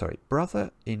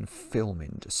 Brother in film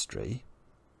industry.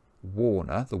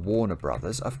 Warner, the Warner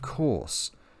Brothers, of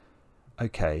course.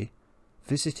 Okay.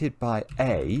 Visited by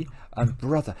A and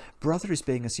brother. Brother is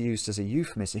being used as a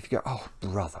euphemism. If you go, oh,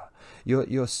 brother,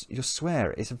 you're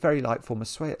swearing. It's a very light form of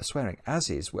swearing,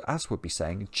 as would be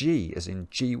saying G, as in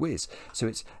gee whiz.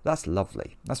 So that's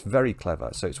lovely. That's very clever.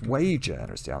 So it's wage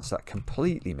earner is the answer. That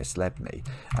completely misled me.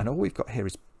 And all we've got here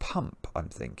is pump, I'm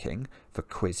thinking, for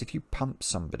quiz. If you pump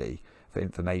somebody for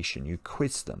information, you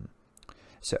quiz them.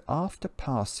 So after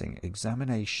passing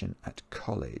examination at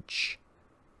college,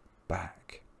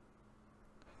 back.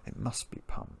 It must be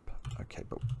pump. Okay,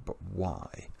 but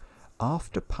why?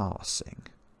 After passing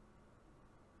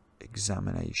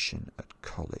examination at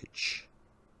college,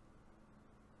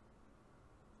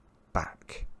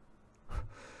 back.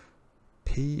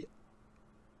 P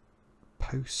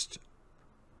post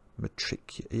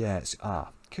matric. Yes.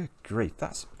 Ah, good grief.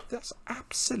 That's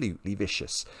absolutely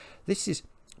vicious. This is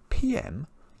PM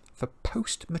for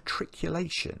post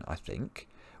matriculation, I think,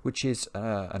 which is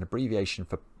an abbreviation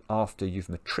for after you've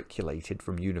matriculated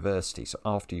from university, so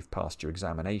after you've passed your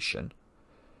examination.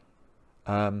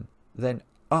 Then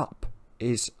up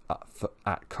is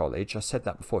at college. I said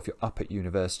that before. If you're up at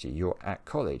university, you're at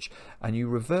college, and you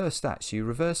reverse that. So you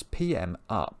reverse PM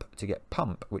up to get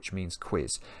pump, which means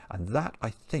quiz, and that I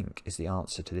think is the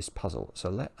answer to this puzzle. So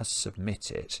let us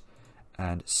submit it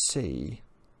and see.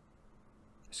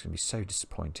 It's going to be so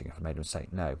disappointing if I made a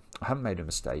mistake. No, I haven't made a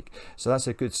mistake. So that's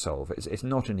a good solve. It's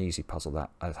not an easy puzzle. That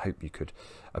I hope you could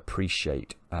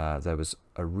appreciate. There was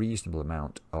a reasonable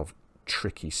amount of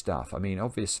tricky stuff. I mean,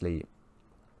 obviously,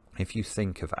 If you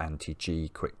think of anti-G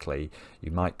quickly,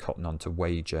 you might cotton on to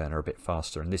wage earner a bit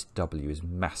faster, and this W is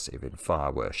massive in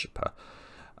fire worshipper.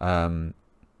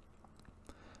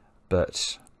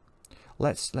 But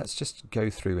let's just go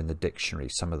through in the dictionary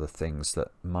some of the things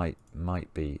that might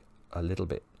be a little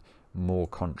bit more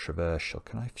controversial.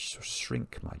 Can I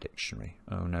shrink my dictionary?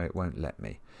 Oh no, it won't let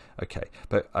me. Okay,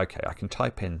 but okay, I can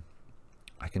type in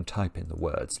the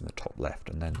words in the top left,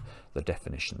 and then the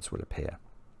definitions will appear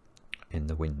in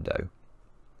the window.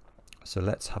 So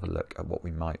let's have a look at what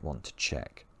we might want to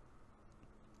check.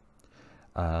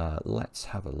 Let's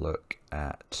have a look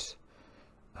at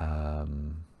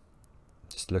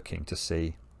just looking to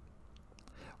see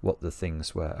what the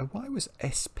things were. Oh, why was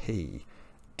SP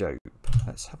dope?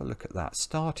 Let's have a look at that.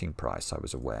 Starting price I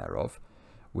was aware of.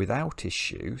 Without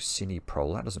issue,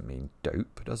 Cineprol, that doesn't mean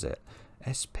dope, does it?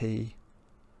 SP,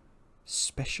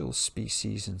 special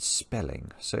species and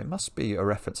spelling. So it must be a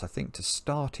reference, I think, to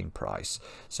starting price.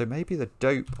 So maybe the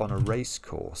dope on a race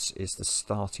course is the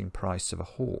starting price of a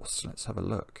horse. Let's have a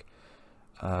look.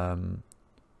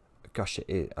 Gosh, it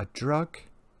is a drug.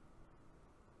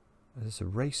 There's a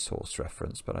racehorse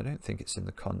reference, but I don't think it's in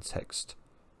the context.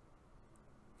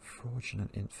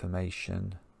 Fraudulent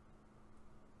information.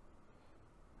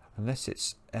 Unless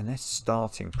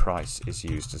starting price is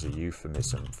used as a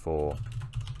euphemism for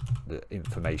the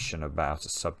information about a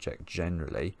subject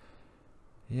generally.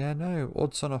 Yeah, no,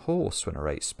 odds on a horse when a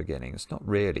race is beginning. It's not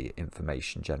really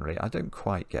information generally. I don't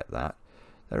quite get that.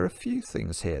 There are a few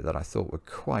things here that I thought were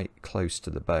quite close to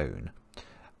the bone.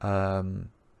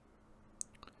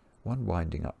 One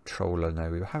winding up troller,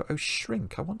 no. Oh,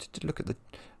 shrink. I wanted to look at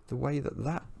the way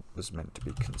that was meant to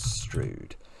be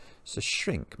construed. So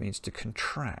shrink means to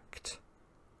contract,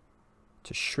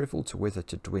 to shrivel, to wither,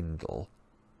 to dwindle,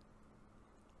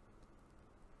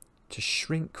 to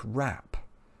shrink wrap.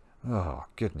 Oh,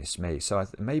 goodness me. So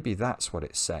maybe that's what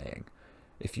it's saying.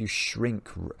 If you shrink,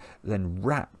 then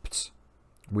wrapped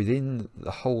within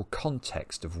the whole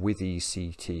context of with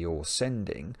ECT or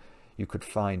sending, you could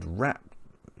find wrap.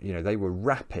 You know, they were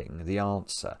wrapping the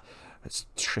answer. It's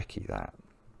tricky, that.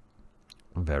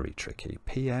 Very tricky.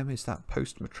 PM, is that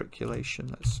post-matriculation?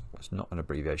 That's not an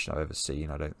abbreviation I've ever seen,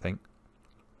 I don't think.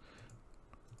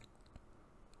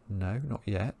 No, not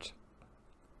yet.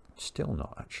 Still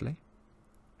not, actually.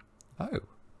 Oh,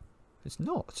 it's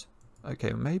not.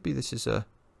 Okay, maybe this is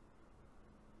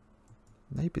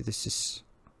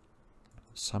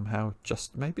somehow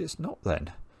just... Maybe it's not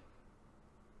then.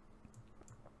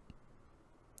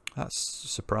 That's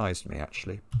surprised me,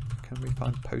 actually. Can we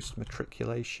find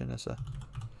post-matriculation as a...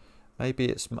 Maybe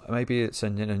it's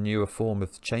in a newer form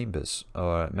of chambers,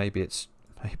 or maybe it's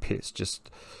just...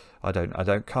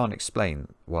 can't explain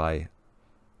why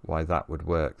that would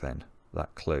work then,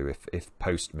 that clue, if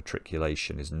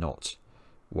post-matriculation is not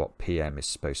what PM is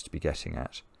supposed to be getting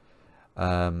at.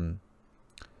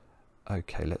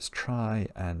 Okay, let's try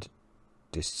and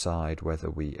decide whether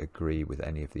we agree with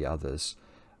any of the others.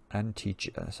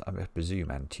 Anti-G, I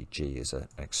presume anti-G is an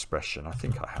expression. I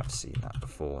think I have seen that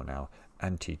before now.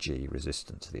 Anti-G,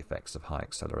 resistant to the effects of high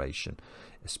acceleration,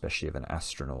 especially of an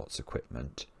astronaut's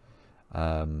equipment.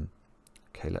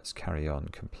 Okay, let's carry on.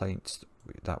 Complaints,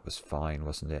 that was fine,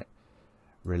 wasn't it?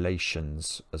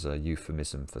 Relations as a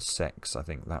euphemism for sex, I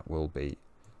think that will be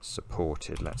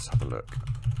supported. Let's have a look.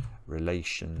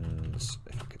 Relations,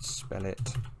 if I could spell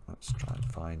it. Let's try and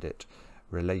find it.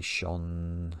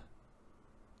 Relation...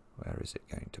 Where is it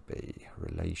going to be?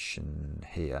 Relation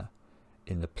here.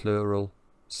 In the plural,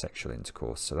 sexual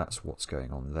intercourse. So that's what's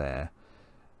going on there.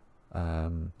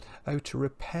 Oh, to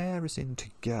repair is in to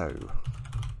go.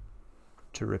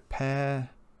 To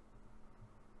repair,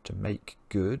 to make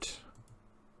good.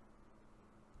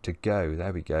 To go,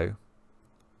 there we go.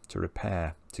 To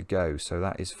repair, to go. So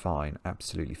that is fine,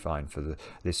 absolutely fine for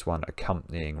this one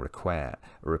accompanying repair.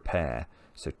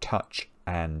 So touch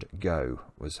and go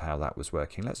was how that was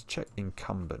working. Let's check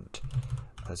incumbent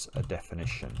as a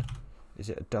definition. Is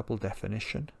it a double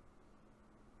definition?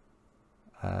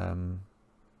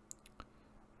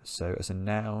 So as a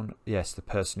noun, yes, the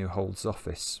person who holds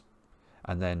office.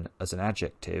 And then as an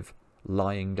adjective,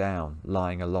 lying down,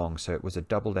 lying along. So it was a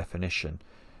double definition.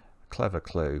 Clever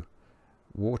clue.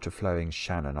 Water flowing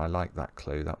Shannon. I like that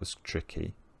clue. That was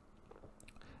tricky.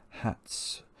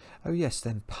 Hats. Oh yes,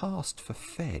 then passed for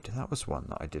fed. That was one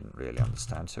that I didn't really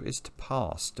understand. So it's to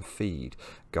pass, to feed.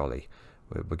 Golly,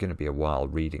 we're going to be a while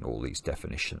reading all these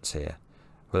definitions here.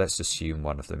 Well, let's assume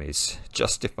one of them is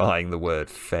justifying the word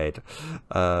fed.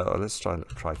 Let's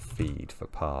try feed for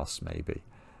pass, maybe.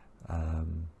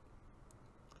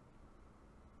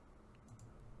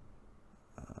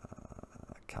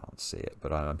 can't see it,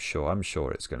 but I'm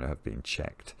sure it's going to have been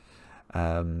checked.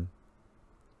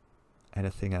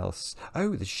 Anything else?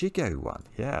 Oh, the Shigo one.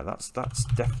 Yeah, that's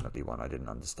definitely one I didn't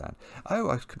understand. Oh,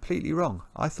 I was completely wrong.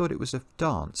 I thought it was a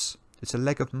dance. It's a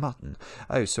leg of mutton.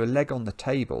 Oh, so a leg on the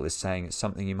table is saying it's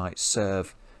something you might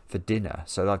serve for dinner.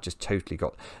 So I've just totally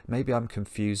got... Maybe I'm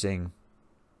confusing...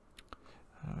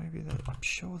 I'm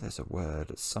sure there's a word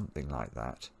that's something like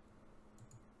that.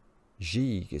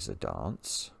 Jig is a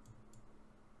dance.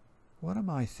 What am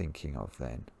I thinking of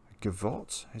then?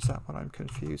 Gavotte? Is that what I'm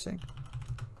confusing?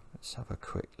 Let's have a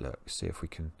quick look, see if we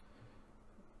can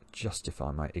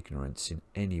justify my ignorance in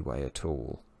any way at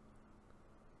all.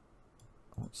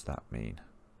 What's that mean?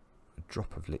 A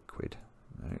drop of liquid.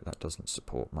 No, that doesn't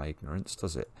support my ignorance,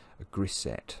 does it? A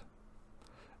grisette.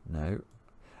 No.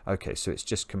 Okay, so it's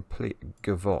just complete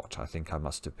gavotte. I think I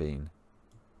must have been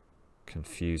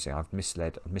confusing. I've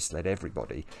misled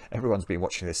everybody. Everyone's been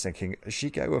watching this thinking, a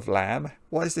Shigo of lamb?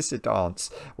 Why is this a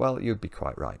dance? Well, you'd be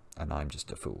quite right, and I'm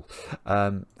just a fool.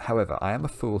 However, I am a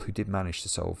fool who did manage to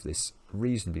solve this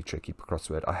reasonably tricky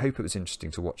crossword. I hope it was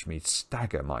interesting to watch me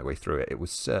stagger my way through it. It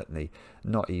was certainly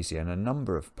not easy, and a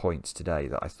number of points today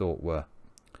that I thought were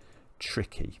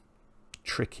tricky.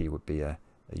 Tricky would be a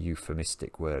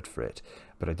euphemistic word for it,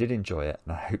 but I did enjoy it,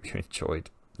 and I hope you enjoyed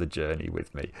the journey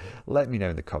with me. Let me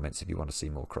know in the comments if you want to see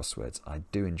more crosswords. I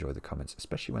do enjoy the comments,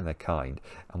 especially when they're kind,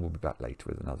 and we'll be back later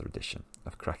with another edition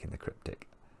of Cracking the Cryptic.